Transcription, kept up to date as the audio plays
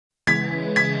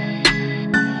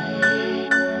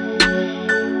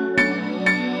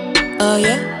Oh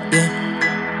yeah, yeah.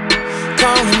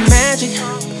 Call it magic,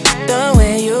 the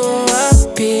way you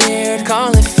appeared.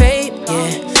 Call it fate,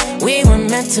 yeah. We were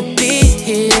meant to be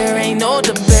here, ain't no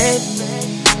debate.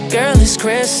 Girl, it's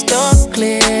crystal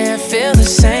clear, feel the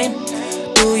same.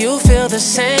 Do you feel the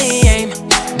same?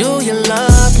 Do you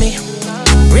love me?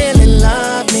 Really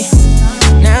love me?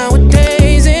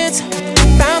 Nowadays it's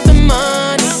about the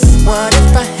money. What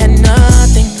if I had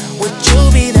nothing? Would you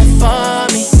be there for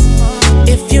me?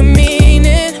 If you mean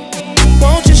it,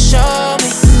 won't you show me?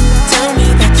 Tell me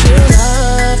that you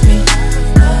love me,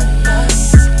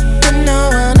 but no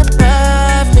one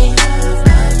above me.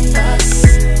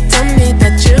 Tell me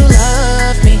that you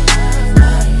love me,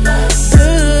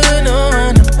 no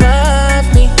one above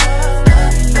me.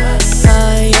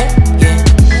 Yeah, yeah.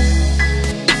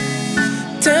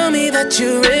 Tell me that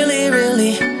you really,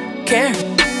 really care.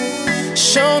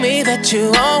 Show me that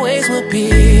you always will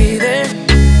be there,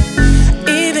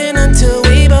 even until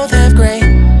we both have gray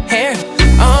hair.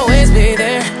 Always be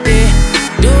there, yeah.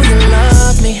 Do you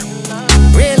love me?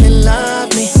 Really love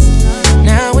me?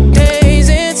 Nowadays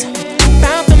it's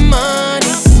about the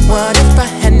money. What if I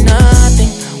had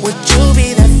nothing? Would you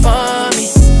be there for me?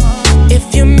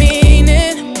 If you mean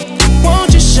it,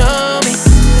 won't you show me?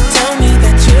 Tell me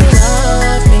that you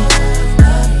love me,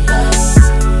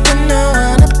 but no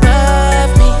one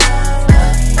above me.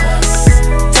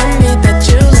 Tell me that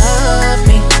you love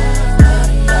me,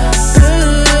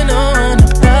 but no one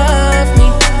above me.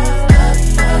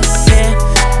 Yeah,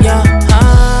 your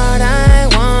heart, I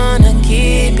wanna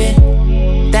keep it.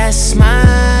 That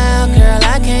smile, girl,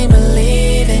 I can't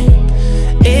believe it.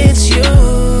 It's you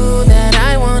that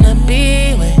I wanna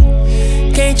be with.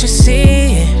 Can't you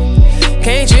see it?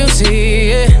 Can't you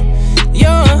see it?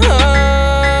 Your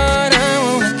heart, I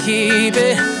wanna keep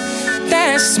it.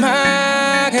 That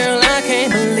smile, girl, I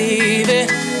can't believe it.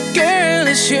 Girl,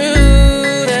 it's you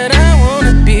that I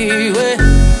wanna be with.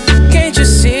 Can't you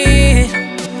see it?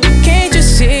 Can't you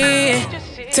see it?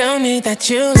 Tell me that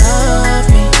you love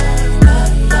me,